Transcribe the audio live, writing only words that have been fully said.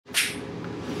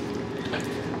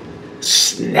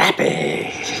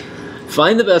Snappy.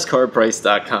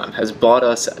 FindTheBestCarPrice.com has bought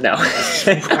us... No.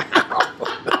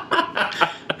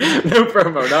 No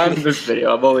promo, not in this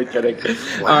video. I'm only kidding.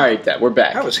 Wow. All right, Dad, we're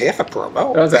back. That was half a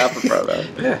promo. That was half a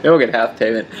promo. Yeah. We'll get half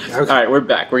payment. Okay. All right, we're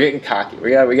back. We're getting cocky.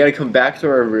 We got to come back to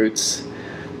our roots,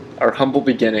 our humble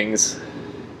beginnings,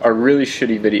 our really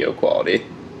shitty video quality.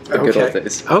 The good old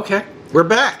days. Okay, we're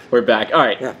back. We're back. All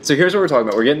right, So here's what we're talking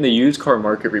about. We're getting the used car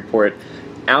market report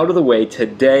out of the way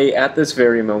today at this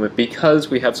very moment because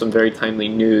we have some very timely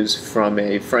news from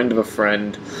a friend of a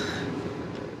friend.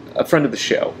 A friend of the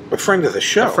show. A friend of the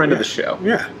show. A friend of the show.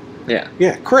 Yeah. Yeah.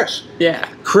 Yeah, Chris. Yeah.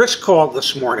 Chris called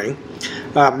this morning.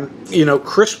 You know,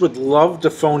 Chris would love to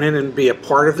phone in and be a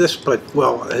part of this, but,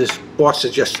 well, his boss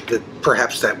suggested that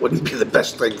perhaps that wouldn't be the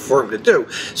best thing for him to do.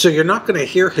 So you're not going to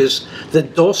hear the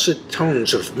dulcet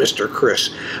tones of Mr. Chris.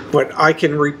 But I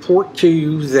can report to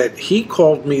you that he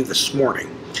called me this morning,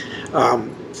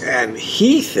 and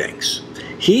he thinks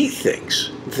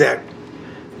that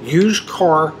used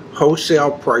car wholesale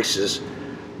prices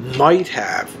might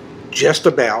have just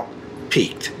about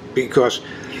peaked because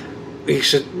he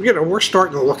said, you know, we're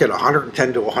starting to look at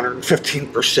 110 to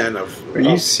 115% of. Are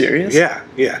you serious? Yeah,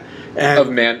 yeah. And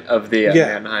of the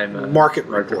Manheim market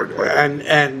report. And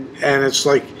it's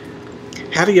like,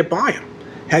 how do you buy them?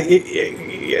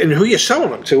 And who you selling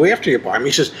them to after you buy them?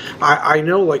 He says, I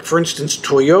know, like for instance,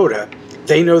 Toyota.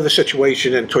 They know the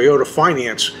situation, and Toyota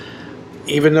Finance.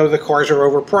 Even though the cars are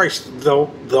overpriced,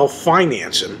 they'll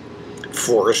finance them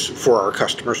for us, for our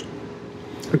customers.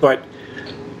 But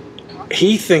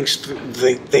he thinks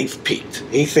they've peaked.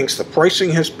 He thinks the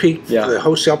pricing has peaked, the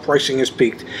wholesale pricing has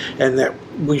peaked, and that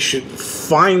we should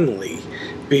finally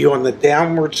be on the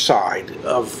downward side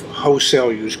of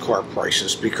wholesale used car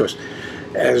prices because,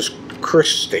 as Chris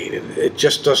stated, it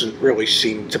just doesn't really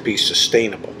seem to be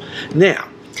sustainable. Now,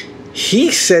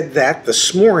 he said that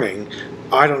this morning,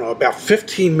 I don't know, about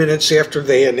 15 minutes after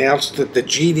they announced that the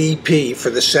GDP for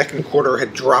the second quarter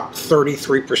had dropped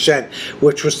 33%,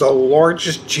 which was the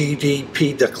largest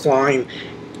GDP decline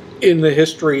in the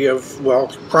history of, well,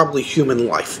 probably human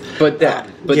life. But that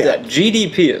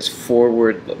GDP is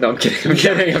forward. No, I'm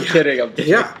kidding. I'm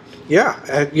kidding.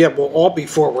 Yeah, we'll all be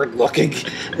forward-looking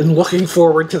and looking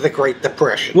forward to the Great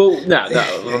Depression. Well, no,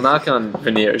 we'll knock on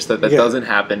veneers that doesn't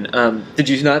happen. Did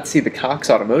you not see the Cox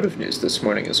Automotive news this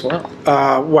morning as well?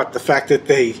 What, the fact that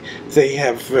they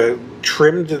have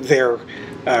trimmed their...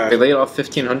 they laid off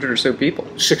 1,500 or so people.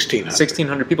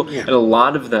 1,600 people. Yeah. And a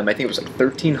lot of them, I think it was like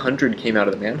 1,300 came out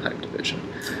of the Manheim division.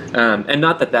 And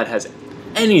not that has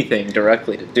anything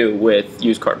directly to do with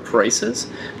used car prices,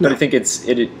 but I think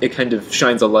it kind of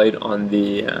shines a light on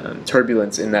the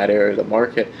turbulence in that area of the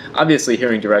market. Obviously,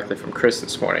 hearing directly from Chris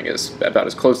this morning is about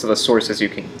as close to the source as you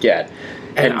can get.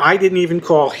 And I didn't even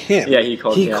call him. Yeah, he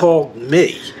called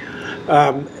me.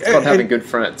 It's called having good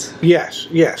friends. Yes,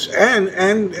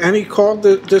 and he called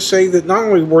to say that not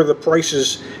only were the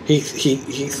prices he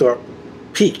thought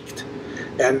peaked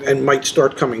and might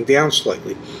start coming down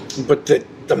slightly, but that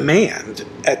demand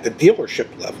at the dealership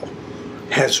level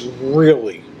has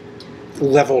really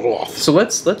leveled off. So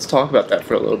let's talk about that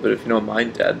for a little bit, if you don't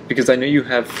mind, Dad, because I know you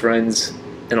have friends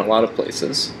in a lot of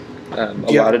places, a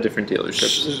lot of different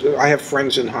dealerships. I have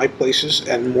friends in high places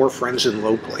and more friends in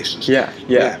low places. Yeah.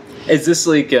 Is this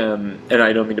like, and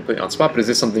I don't mean to put you on the spot, but is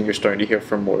this something you're starting to hear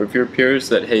from more of your peers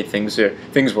that, hey, things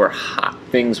were hot,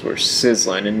 things were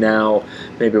sizzling, and now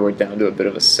maybe we're down to a bit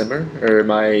of a simmer? Or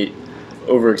am I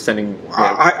overextending?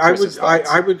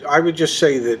 I would just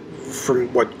say that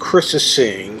from what Chris is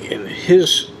seeing in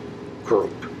his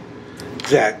group,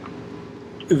 that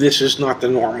this is not the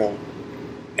normal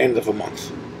end of a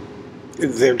month.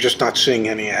 They're just not seeing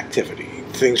any activity.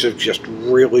 Things have just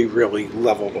really, really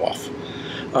leveled off.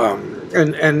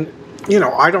 And you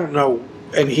know, I don't know,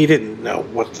 and he didn't know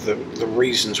what the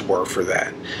reasons were for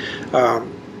that.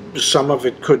 Some of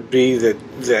it could be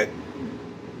that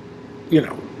you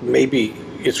know, maybe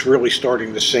it's really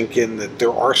starting to sink in that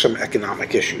there are some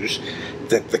economic issues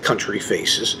that the country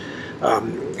faces.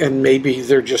 And maybe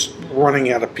they're just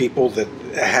running out of people that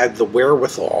had the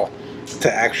wherewithal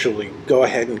to actually go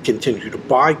ahead and continue to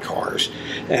buy cars.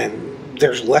 And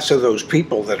there's less of those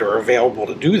people that are available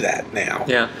to do that now.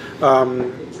 Yeah.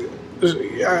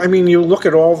 I mean, you look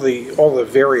at all the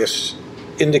various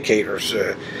indicators.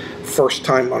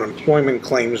 First-time unemployment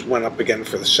claims went up again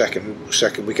for the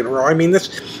second week in a row. I mean,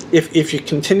 if you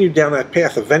continue down that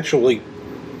path, eventually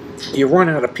you run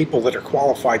out of people that are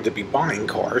qualified to be buying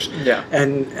cars. Yeah.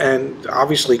 And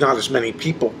obviously not as many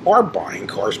people are buying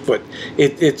cars, but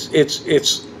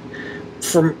it's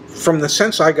from the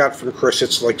sense I got from Chris,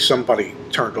 it's like somebody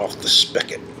turned off the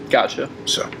spigot. Gotcha.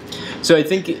 So, So I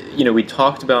think, we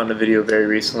talked about in a video very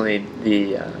recently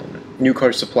the new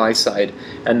car supply side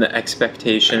and the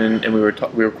expectation, and we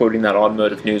were quoting that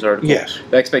Automotive News article. Yes.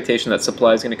 The expectation that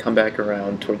supply is going to come back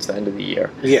around towards the end of the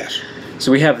year. Yes.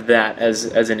 So we have that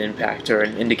as an impact or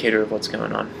an indicator of what's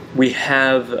going on. We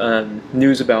have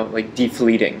news about like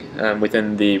defleeting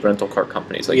within the rental car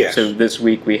companies. Yes. So this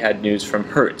week we had news from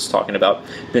Hertz talking about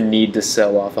the need to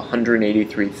sell off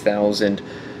 183,000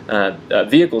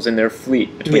 vehicles in their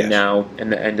fleet between now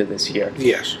and the end of this year.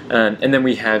 Yes. And then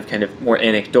we have kind of more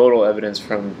anecdotal evidence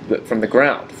from the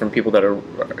ground, from people that are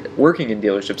working in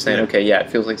dealerships saying, okay,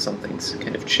 it feels like something's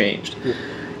kind of changed.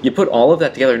 You put all of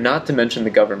that together, not to mention the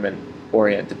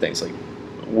government-oriented things like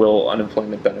will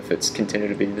unemployment benefits continue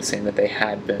to be the same that they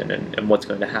had been, and what's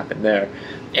going to happen there,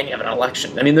 and you have an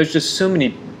election. I mean, there's just so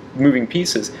many moving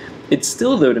pieces. It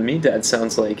still, though, to me, Dad,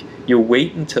 sounds like you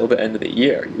wait until the end of the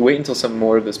year. You wait until some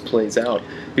more of this plays out,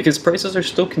 because prices are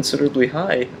still considerably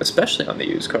high, especially on the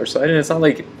used car side. And it's not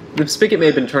like the spigot may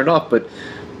have been turned off, but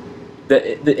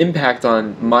the impact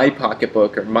on my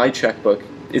pocketbook or my checkbook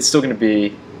is still going to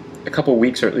be a couple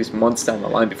weeks or at least months down the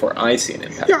line before I see an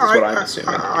impact. That's what I'm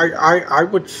assuming. I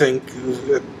would think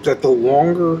that the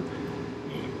longer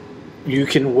you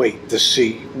can wait to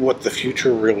see what the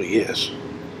future really is,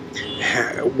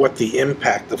 what the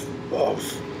impact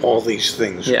of all these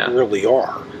things really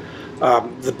are,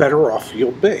 the better off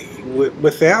you'll be.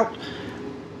 Without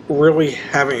really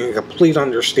having a complete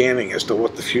understanding as to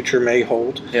what the future may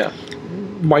hold,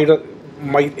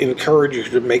 might encourage you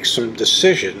to make some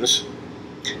decisions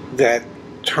that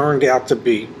turned out to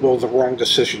be, the wrong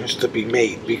decisions to be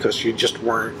made because you just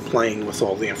weren't playing with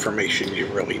all the information you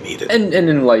really needed. And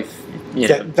in life,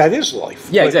 that is life.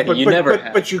 Yeah, exactly.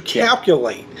 But you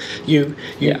calculate. You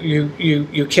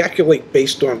calculate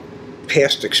based on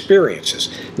past experiences.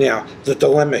 Now, the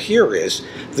dilemma here is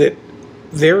that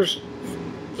there's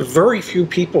very few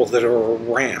people that are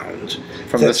around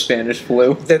from the Spanish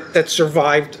flu that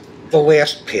survived the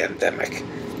last pandemic.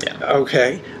 Yeah.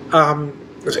 Okay.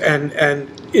 And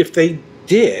if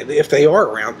they are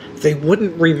around, they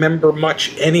wouldn't remember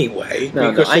much anyway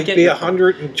because they'd be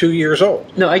 102 years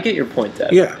old. No, I get your point,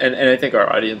 Dad. Yeah. And I think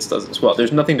our audience does as well.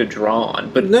 There's nothing to draw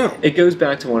on. But it goes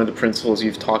back to one of the principles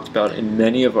you've talked about in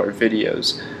many of our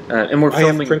videos. And we're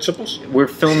filming principles? We're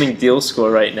filming Deal School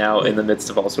right now in the midst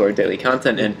of also our daily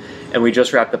content. And we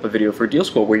just wrapped up a video for Deal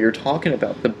School where you're talking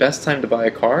about the best time to buy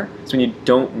a car is when you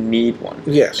don't need one.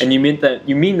 Yes. And you mean that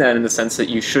in the sense that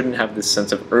you shouldn't have this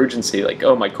sense of urgency, like,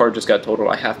 oh, my car just got totaled,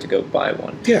 I have to go buy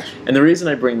one. Yes. And the reason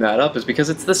I bring that up is because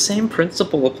it's the same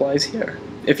principle applies here.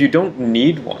 If you don't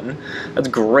need one, that's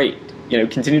great.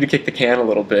 Continue to kick the can a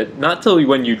little bit. Not till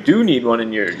when you do need one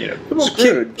and you're,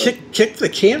 screwed. Kick the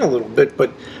can a little bit,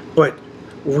 but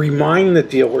remind the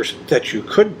dealers that you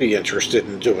could be interested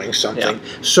in doing something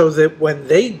so that when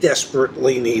they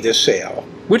desperately need a sale,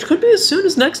 which could be as soon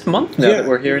as next month now that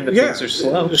we're hearing that things are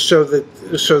slow, so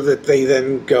that they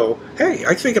then go, hey,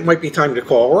 I think it might be time to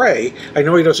call Ray. I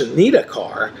know he doesn't need a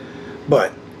car,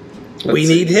 but we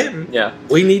need him. Yeah.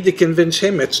 We need to convince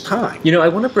him it's time. I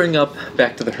want to bring up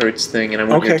back to the Hertz thing, and I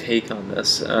want your take on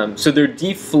this. So they're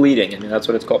defleeting. I mean, that's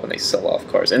what it's called when they sell off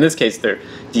cars. In this case, they're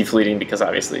defleeting because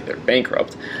obviously they're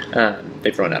bankrupt.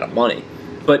 They've run out of money.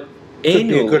 But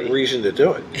annually... Could be a good reason to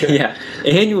do it. Yeah.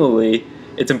 Annually,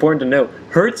 it's important to know,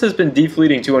 Hertz has been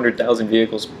defleeting 200,000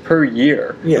 vehicles per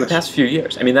year for the past few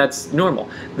years. I mean, that's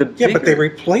normal. But they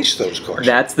replace those cars.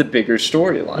 That's the bigger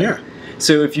storyline. Yeah.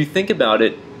 So if you think about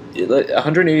it,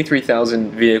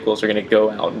 183,000 vehicles are going to go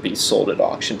out and be sold at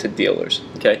auction to dealers.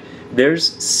 Okay,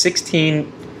 there's 16,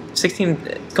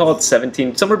 call it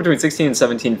 17, somewhere between 16 and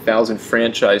 17,000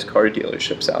 franchise car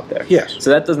dealerships out there. Yes.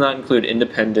 So that does not include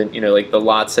independent, like the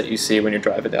lots that you see when you're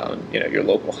driving down, your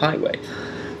local highway.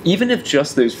 Even if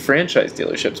just those franchise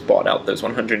dealerships bought out those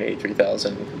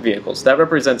 183,000 vehicles, that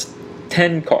represents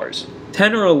 10 cars.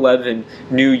 10 or 11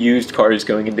 new used cars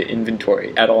going into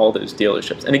inventory at all those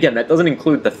dealerships. And again, that doesn't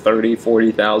include the 30,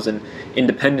 40,000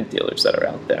 independent dealers that are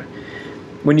out there.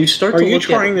 When you start to look at... Are you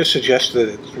trying to suggest that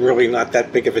it's really not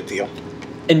that big of a deal?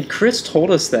 And Chris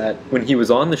told us that when he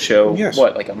was on the show,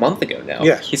 like a month ago now?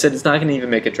 Yes. He said it's not going to even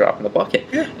make a drop in the bucket.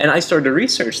 Yeah. And I started to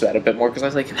research that a bit more because I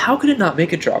was like, how could it not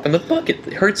make a drop in the bucket?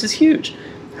 Hertz is huge.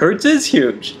 Hertz is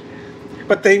huge.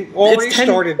 But they already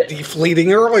started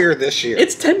defleeting earlier this year.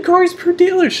 It's 10 cars per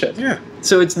dealership. Yeah.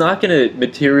 So it's not going to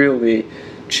materially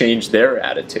change their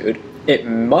attitude. It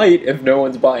might if no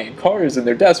one's buying cars and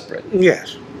they're desperate.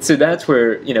 Yes. So that's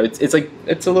where,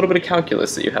 it's a little bit of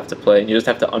calculus that you have to play, and you just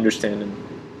have to understand and,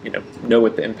 know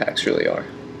what the impacts really are.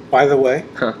 By the way,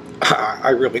 Huh. I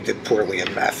really did poorly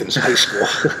in math in high school.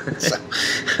 So,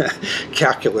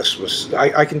 calculus was...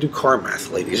 I can do car math,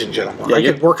 ladies and gentlemen. Yeah, I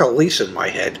could work a lease in my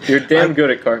head. You're damn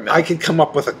good at car math. I could come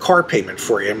up with a car payment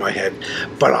for you in my head,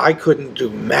 but I couldn't do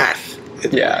math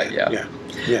in my head.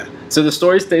 Yeah. So the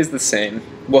story stays the same.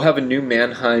 We'll have a new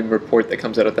Mannheim report that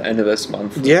comes out at the end of this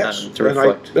month. Yes, to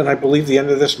reflect. and I believe the end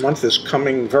of this month is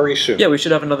coming very soon. Yeah, we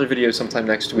should have another video sometime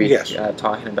next week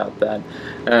talking about that.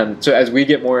 So as we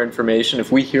get more information,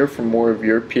 if we hear from more of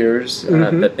your peers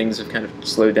that things have kind of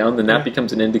slowed down, then that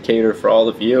becomes an indicator for all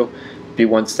of you. Be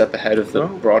one step ahead of the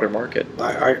broader market.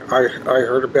 I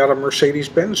heard about a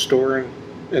Mercedes-Benz store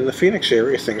in the Phoenix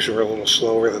area. Things were a little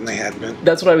slower than they had been.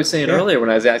 That's what I was saying earlier when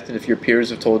I was asking if your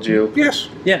peers have told you. Yes.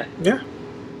 Yeah. Yeah.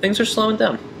 Things are slowing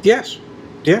down. Yes.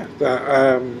 Yeah.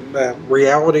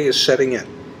 Reality is setting in.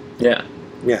 Yeah.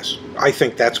 Yes. I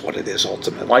think that's what it is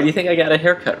ultimately. Why do you think I got a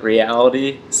haircut?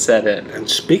 Reality set in. And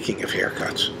speaking of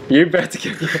haircuts, You're about to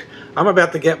get... I'm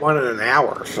about to get one in an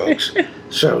hour, folks.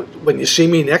 So when you see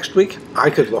me next week, I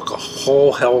could look a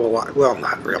whole hell of a lot. Well,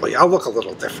 not really. I'll look a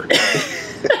little different.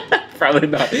 Probably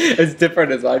not as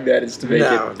different as I managed to make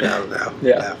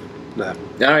it. No. All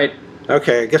right.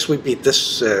 Okay, I guess we beat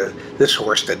this this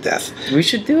horse to death. We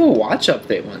should do a watch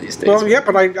update one of these days. Well, yeah,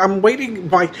 but I'm waiting.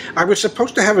 I was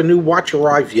supposed to have a new watch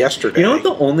arrive yesterday. You know what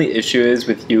the only issue is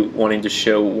with you wanting to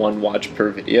show one watch per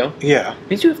video? Yeah. It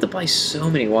means you have to buy so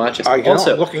many watches. I know,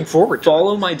 also, I'm looking forward to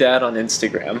follow my dad on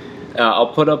Instagram.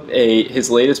 I'll put up his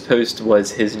latest post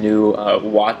was his new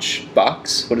watch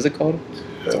box. What is it called?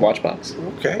 It's a watch box.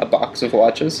 Okay. A box of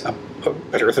watches.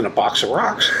 Better than a box of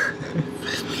rocks.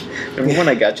 Remember when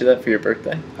I got you that for your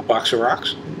birthday? A box of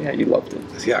rocks? Yeah, you loved it.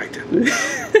 Yeah, I did.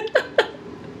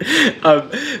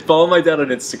 Follow my dad on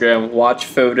Instagram. Watch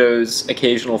photos,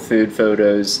 occasional food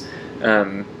photos.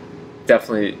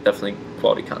 Definitely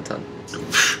quality content.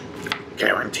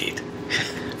 Guaranteed.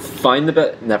 Find the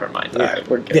best. Never mind. Yeah, All right,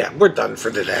 we're good. Yeah, we're done for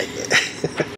today.